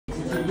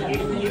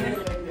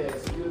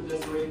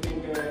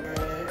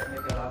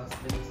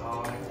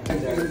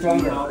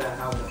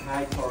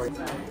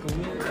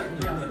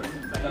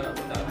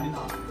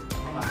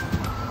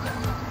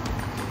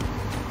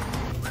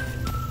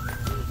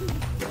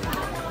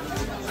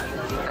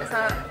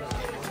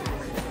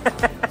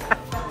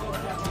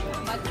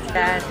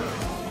Dad.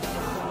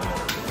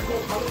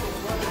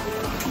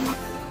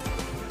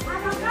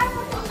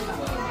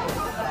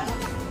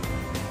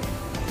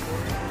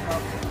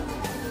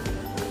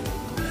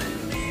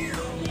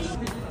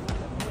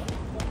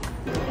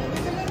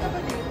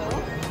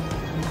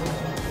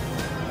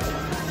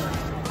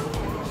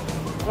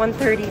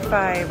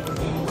 $135.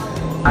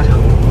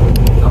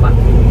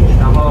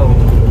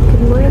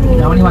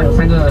 然后另外有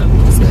3个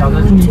小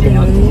的注意点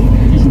要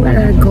提醒大家，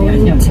首先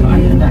一定要安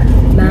全带，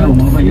因为我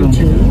们会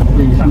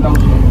上高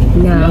速。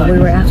Yeah, we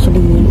were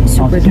actually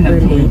super duper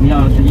late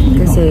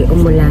kasi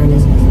umulan.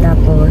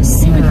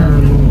 Tapos,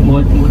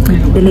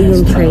 delay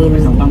yung train,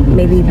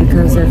 maybe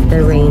because of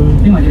the rain.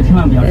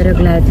 Pero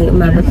gladly,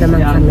 umabot naman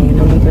kami.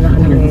 Nandito na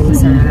kami ngayon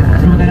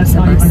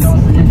sa bus.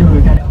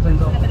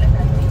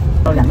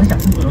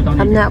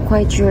 I'm not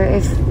quite sure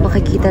if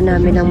makikita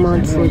namin ang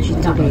Mt.Fuji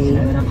today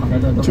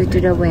due to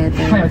the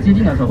weather.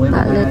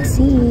 But let's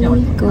see.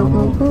 Go,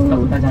 go,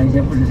 go.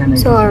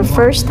 So our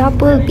first stop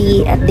will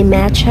be at the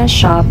matcha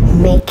shop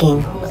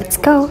making. Let's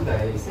go.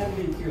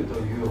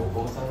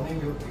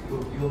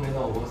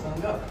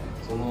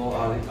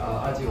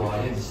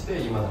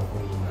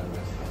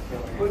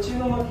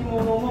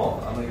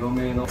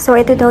 So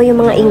ito daw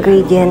yung mga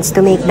ingredients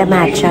to make the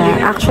matcha.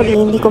 Actually,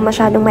 hindi ko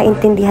masyadong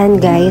maintindihan,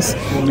 guys.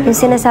 Yung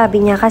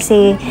sinasabi niya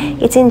kasi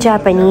it's in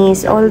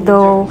Japanese.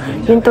 Although,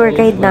 yung tour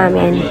guide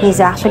namin,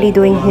 he's actually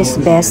doing his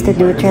best to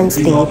do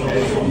translate.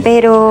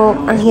 Pero,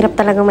 ang hirap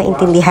talagang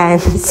maintindihan.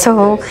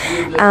 So,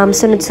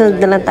 sunod-sunod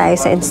na lang tayo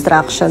sa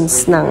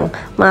instructions ng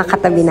mga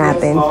katabi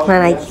natin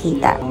na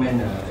nakikita.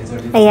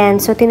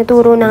 Ayan, so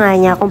tinuturo na nga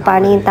niya kung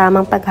paano yung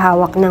tamang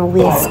paghawak ng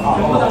whisk.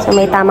 So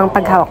may tamang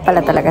paghawak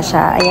pala talaga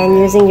siya.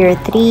 Ayan, using your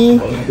 3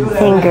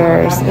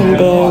 fingers, and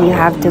then you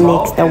have to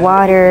mix the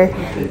water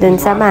dun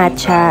sa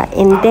matcha,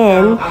 and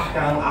then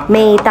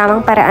may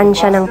tamang paraan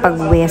siya ng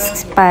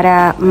pag-whisk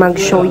para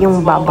mag-show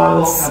yung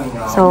bubbles.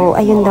 So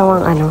ayun daw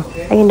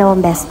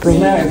ang best way.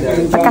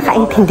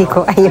 Pagkakaintindi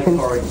ko, ayun.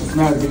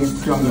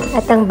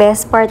 At ang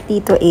best part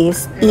dito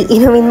is,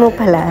 iinumin mo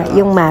pala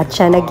yung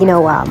matcha na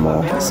ginawa mo.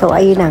 So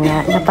ayun na nga,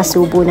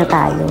 napasubo na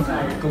tayo.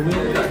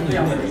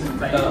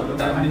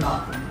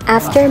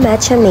 After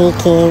matcha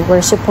making,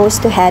 we're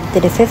supposed to head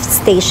to the 5th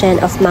station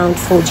of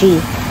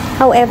Mt.Fuji.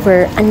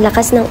 However, ang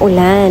lakas ng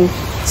ulan.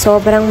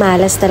 Sobrang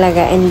malas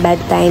talaga and bad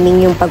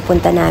timing yung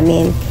pagpunta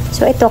namin.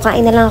 So ito,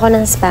 kain na lang ako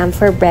ng spam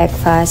for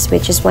breakfast,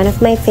 which is one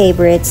of my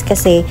favorites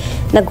kasi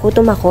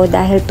nagutom ako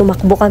dahil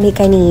tumakbo kami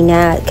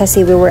kanina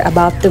kasi we were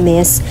about to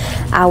miss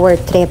our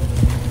trip.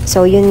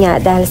 So yun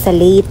nga, dahil sa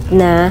late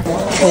na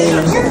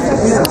train.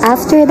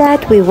 After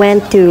that, we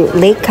went to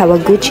Lake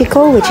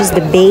Kawaguchiko, which is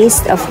the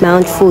base of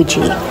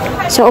Mt.Fuji.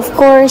 So of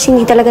course,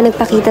 hindi talaga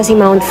nagpakita si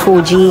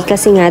Mt.Fuji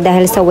kasi nga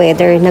dahil sa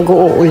weather,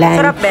 nag-uulan.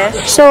 Sarap,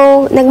 besh.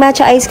 So,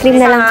 nag-matcha ice cream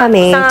na lang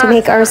kami to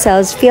make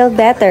ourselves feel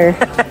better.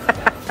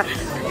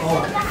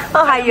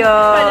 Ohayo.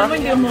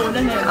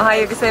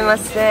 Ohayo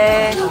gozaimasu.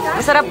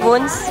 Masarap,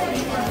 Buns.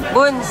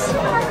 Buns.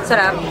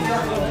 Sarap.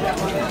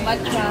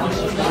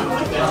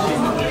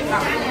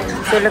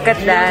 So look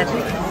at that.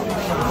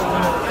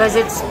 Because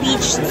it's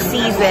peach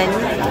season.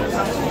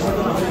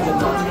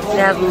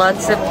 They have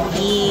lots of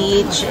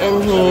peach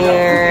in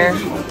here.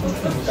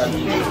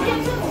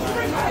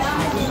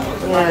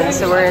 Yeah,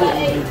 so we're in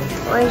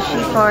Oishi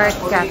Park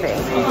Cafe.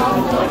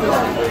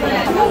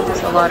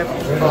 There's a lot of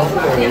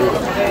people.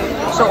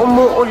 So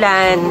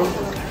umuulan.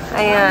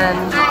 Ayan.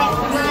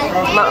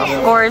 Of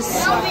course,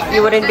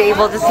 you wouldn't be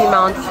able to see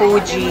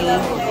Mt.Fuji.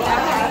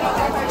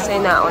 Kasi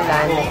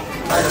naulan.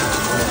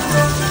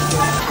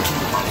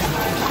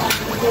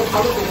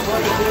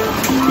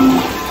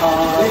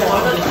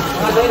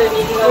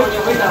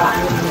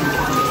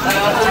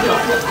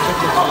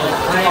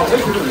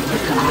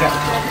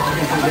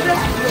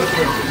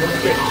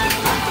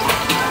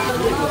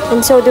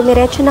 And so,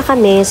 dumiretso na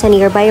kami sa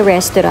nearby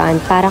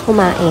restaurant para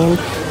kumain.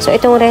 So,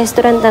 itong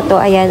restaurant na to,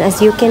 ayan,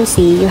 as you can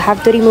see, you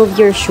have to remove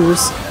your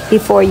shoes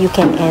before you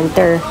can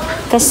enter.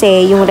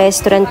 Kasi, yung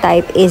restaurant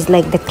type is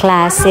like the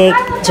classic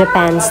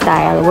Japan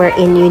style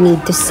wherein you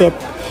need to sit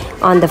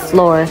on the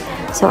floor.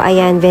 So,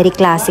 ayan, very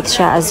classic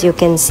siya as you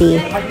can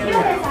see.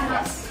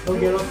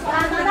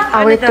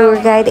 Our tour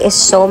guide is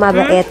so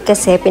mabait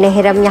kasi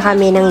pinahiram niya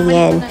kami ng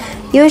yen.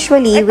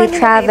 Usually, we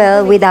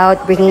travel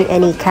without bringing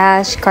any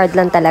cash, card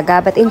lang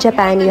talaga. But in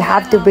Japan, you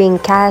have to bring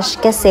cash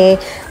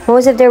kasi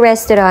most of the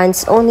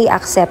restaurants only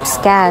accepts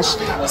cash.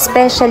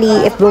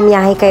 Especially if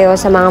bumiyahe kayo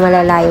sa mga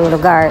malalayong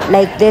lugar.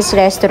 Like this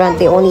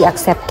restaurant, they only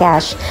accept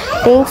cash.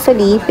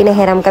 Thankfully,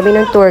 pinahiram kami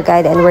ng tour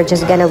guide and we're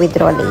just gonna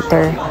withdraw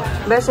later.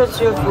 Best, what's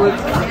your food?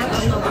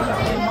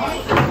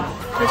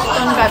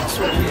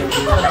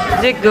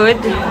 Is it good?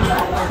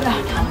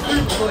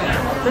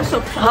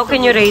 How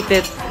can you rate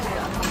it?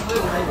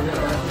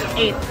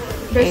 8.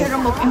 There's a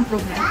room of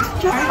improvement.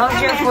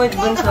 How's your food,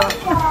 Bunso?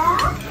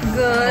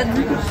 Good.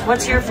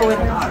 What's your food?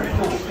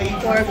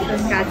 Pork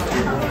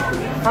katsu.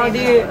 How do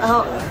you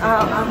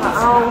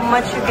how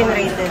much you can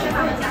rate it?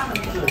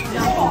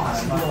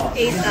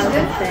 8 out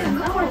of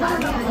 10.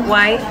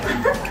 Why?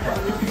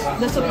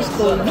 The soup is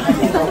cold. 8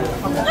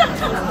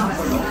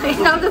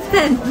 out of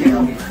 10.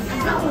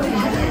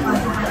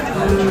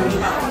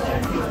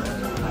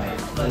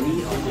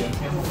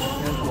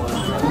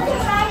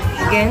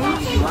 Again?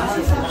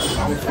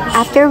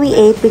 After we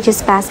ate, we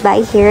just passed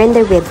by here in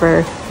the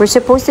river. We're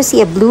supposed to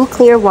see a blue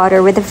clear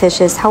water with the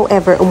fishes,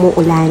 however,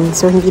 umuulan,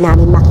 so hindi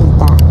namin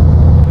makita.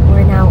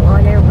 We're now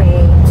on our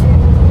way to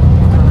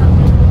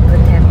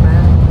Gotemba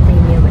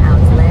Premium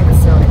Outlet.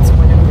 So it's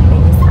one of the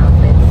biggest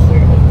outlets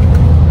here in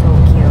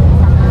Tokyo.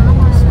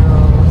 So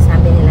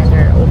sabi nila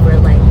there are over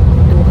like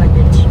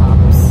 200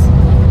 shops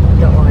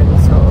doon.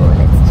 So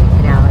let's check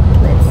it out.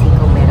 Let's see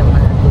kung merong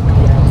mga good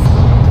deals.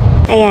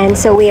 Ayan,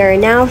 so we are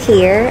now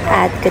here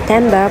at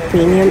Gotemba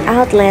Premium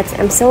Outlets.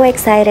 I'm so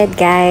excited,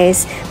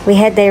 guys. We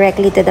head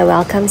directly to the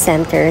welcome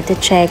center to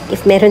check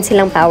if meron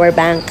silang power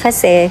bank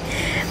kasi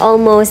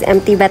almost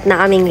empty bat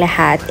na kaming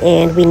lahat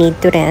and we need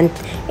to rent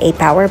a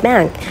power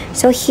bank.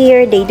 So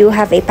here, they do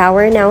have a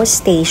Power Now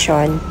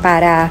station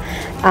para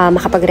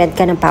makapag-rent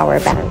ka ng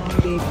power bank.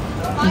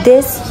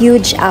 This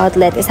huge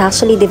outlet is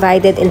actually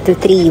divided into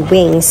 3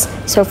 wings.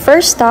 So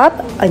first stop,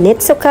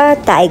 Onitsuka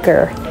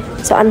Tiger.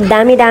 So, ang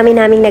dami-dami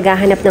naming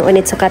naghahanap ng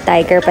Onitsuka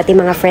Tiger, pati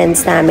mga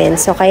friends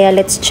namin. So, kaya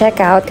let's check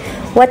out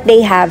what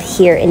they have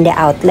here in the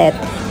outlet.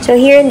 So,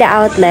 here in the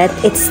outlet,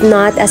 it's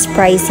not as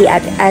pricey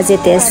as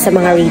it is sa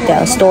mga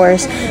retail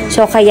stores.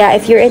 So, kaya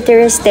if you're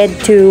interested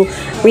to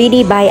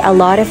really buy a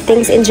lot of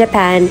things in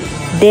Japan,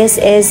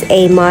 this is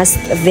a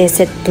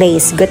must-visit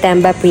place,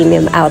 Gotemba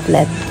Premium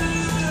Outlet.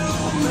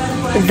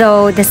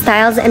 Though the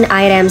styles and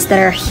items that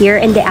are here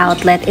in the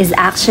outlet is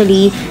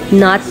actually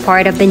not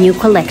part of the new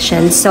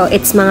collection, so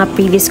it's mga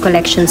previous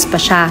collections pa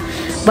siya.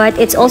 But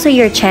it's also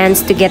your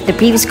chance to get the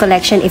previous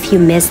collection if you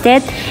missed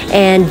it,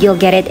 and you'll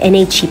get it in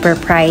a cheaper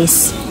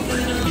price.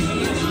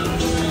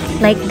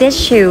 Like these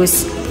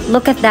shoes,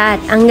 look at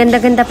that, ang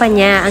ganda-ganda pa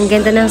niya, ang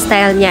ganda ng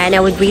style niya, and I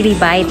would really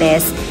buy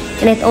this.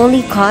 And it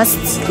only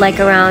costs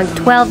like around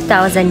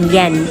 12,000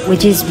 yen,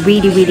 which is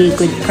really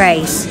good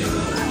price.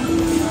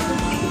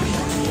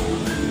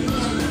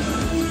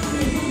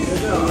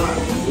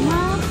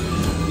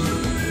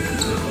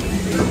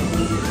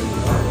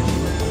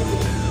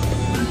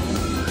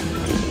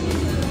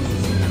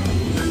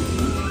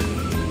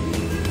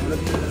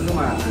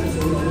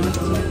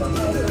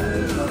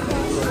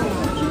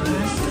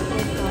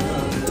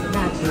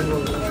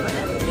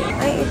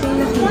 Ay, ito yung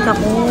nakita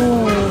ko.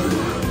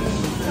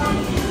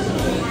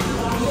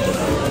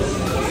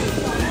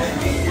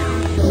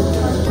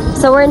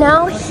 So we're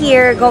now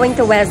here going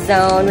to West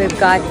Zone. We've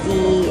got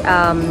the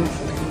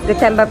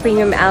Gotemba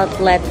Premium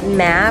Outlet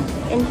map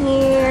in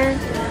here.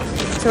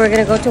 So we're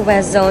gonna go to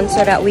West Zone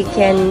so that we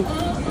can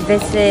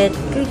visit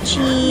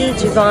Gucci,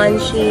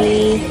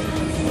 Givenchy,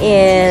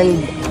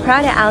 and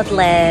Prada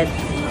Outlet.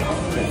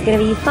 It's gonna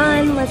be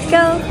fun. Let's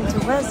go to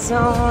West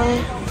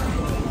Zone.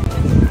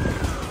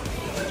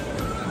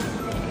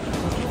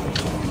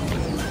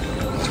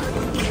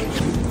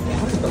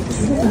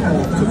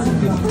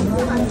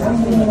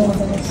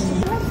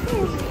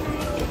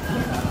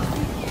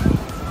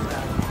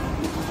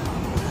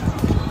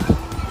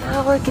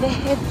 Now we're gonna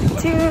head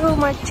to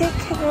my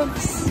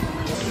tickets.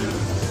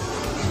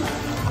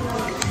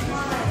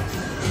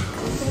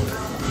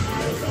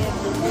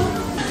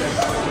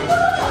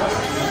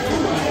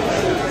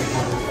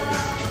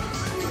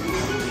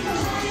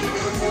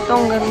 Ito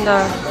ang ganda.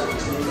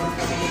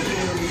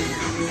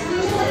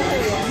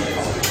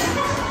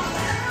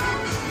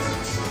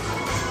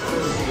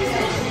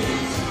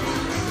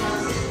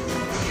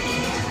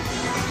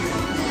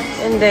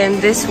 And then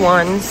these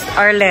ones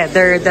are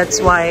leather,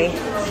 that's why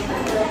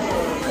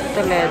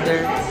the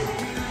leather.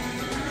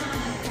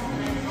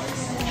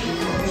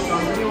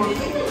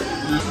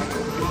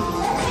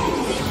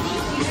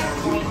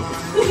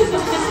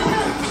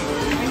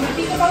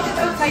 Think about it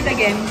outside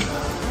again.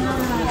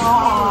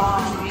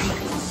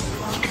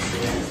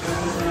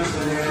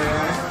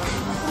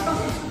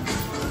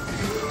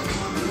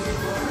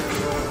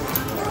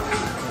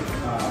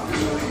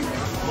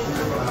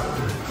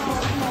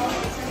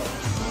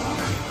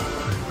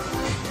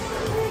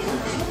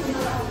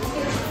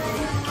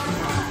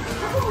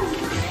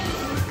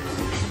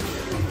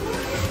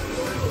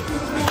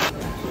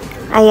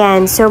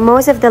 Ayan, so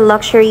most of the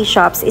luxury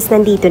shops is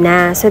nandito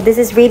na. So this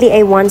is really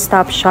a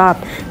one-stop shop.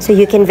 So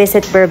you can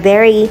visit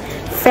Burberry,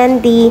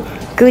 Fendi,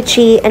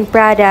 Gucci, and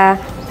Prada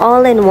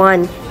all in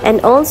one. And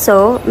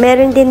also,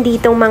 meron din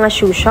ditong mga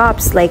shoe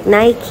shops like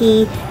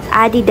Nike,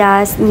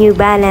 Adidas, New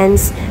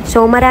Balance.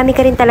 So marami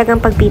ka rin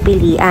talagang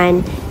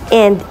pagpipilian.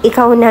 And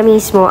ikaw na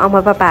mismo ang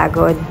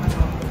mapapagod.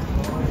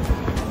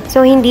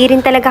 So, hindi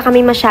rin talaga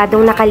kami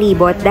masyadong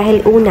nakalibot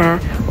dahil una,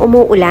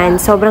 umuulan.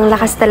 Sobrang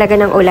lakas talaga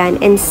ng ulan.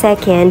 And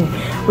second,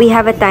 we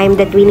have a time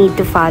that we need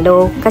to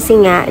follow kasi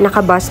nga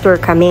naka-bus tour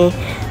kami.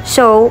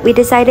 So, we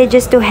decided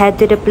just to head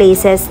to the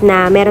places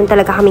na meron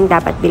talaga kaming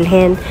dapat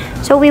bilhin.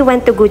 So, we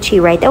went to Gucci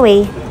right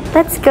away.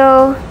 Let's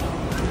go!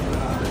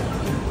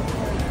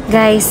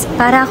 Guys,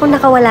 para ako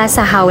nakawala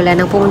sa hawla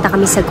nang pumunta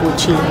kami sa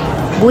Gucci.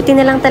 Buti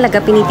na lang talaga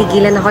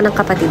pinitigilan ako ng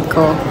kapatid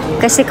ko.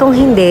 Kasi kung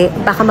hindi,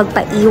 baka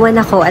magpaiwan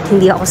ako at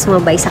hindi ako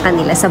sumabay sa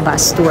kanila sa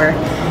bus tour.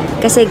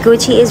 Kasi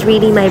Gucci is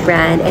really my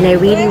brand and I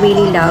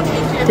really love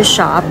to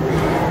shop.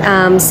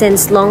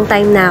 Since long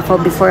time na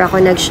ako before ako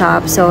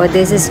nag-shop. So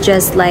this is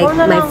just like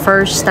my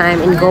first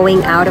time in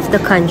going out of the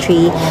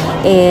country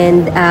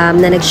and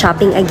na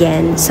nag-shopping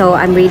again. So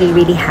I'm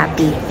really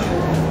happy.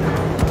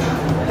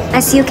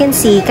 As you can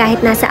see,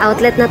 kahit nasa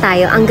outlet na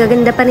tayo, ang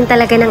gaganda pa rin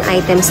talaga ng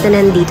items na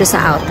nandito sa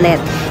outlet.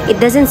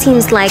 It doesn't seem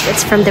like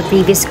it's from the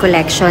previous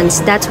collections.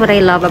 That's what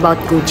I love about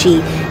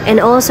Gucci. And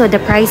also, the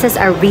prices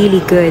are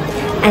really good.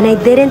 And I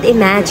didn't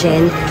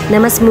imagine na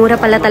mas mura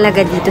pala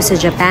talaga dito sa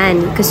Japan.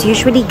 Because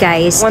usually,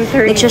 guys,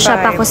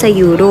 nagsha-shop ako sa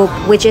Europe,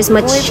 which is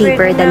much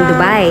cheaper than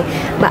Dubai.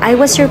 But I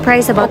was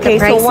surprised about the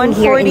pricing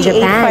here in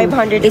Japan.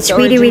 It's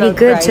really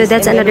good. So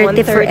that's another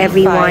tip for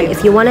everyone.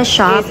 If you wanna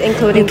shop,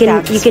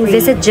 you can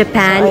visit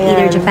Japan,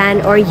 either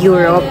Japan or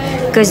Europe,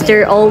 because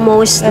they're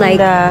almost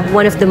like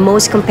one of the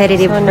most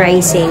competitive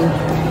pricing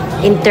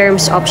in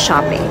terms of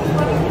shopping.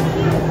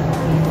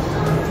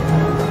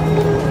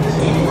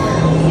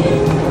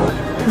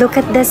 Look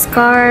at the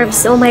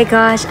scarves. Oh my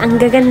gosh, ang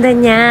gaganda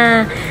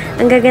niya.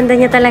 Ang gaganda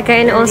niya talaga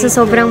and also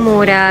sobrang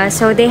mura.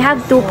 So they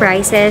have two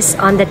prices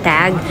on the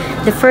tag.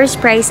 The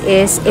first price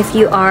is if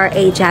you are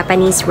a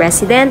Japanese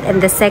resident and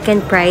the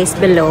second price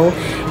below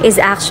is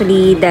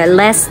actually the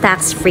less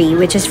tax-free,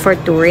 which is for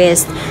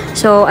tourists.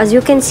 So as you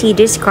can see,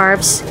 these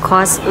scarves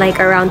cost like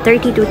around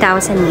 32,000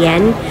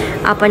 yen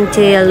up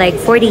until like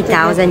 40,000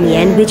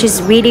 yen, which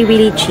is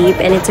really cheap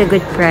and it's a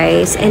good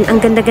price. And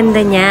ang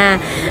ganda-ganda niya.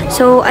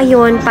 So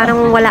ayun,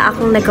 parang wala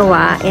akong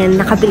nagawa and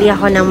nakabili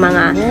ako ng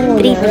mga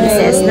 3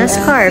 pieces na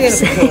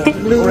scarves.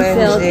 Blue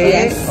silk,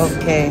 yes.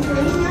 Okay.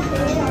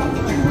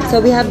 So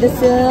we have the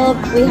silk,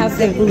 we have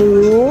the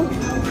blue,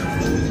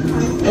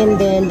 and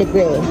then the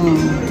gray.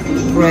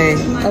 Gray.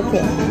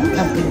 Okay.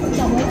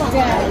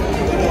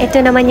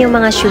 Ito naman yung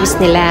mga shoes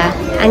nila.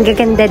 Ang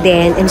gaganda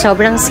din and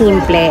sobrang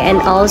simple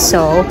and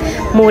also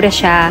mura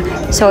siya.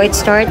 So it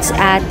starts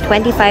at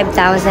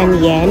 25,000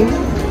 yen.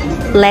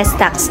 Less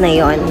tax na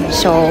yon.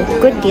 So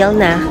good deal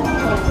na.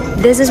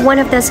 This is one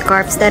of the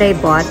scarves that I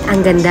bought.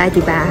 Ang ganda,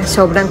 diba?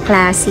 Sobrang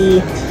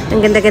classy. Ang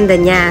ganda-ganda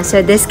niya.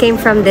 So this came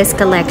from this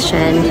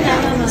collection.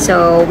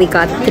 So we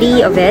got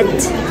 3 of it.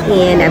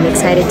 And I'm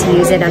excited to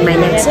use it on my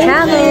next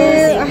travel.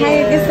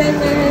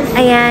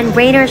 Ayan,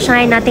 rain or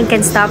shine, nothing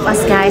can stop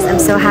us, guys. I'm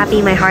so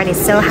happy. My heart is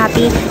so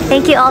happy.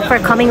 Thank you all for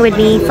coming with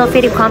me. Feel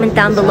free to comment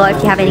down below if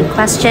you have any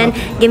question.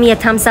 Give me a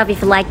thumbs up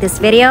if you like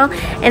this video.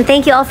 And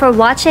thank you all for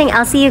watching.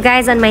 I'll see you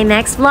guys on my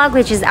next vlog,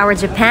 which is our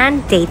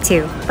Japan Day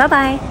 2.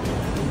 Bye-bye.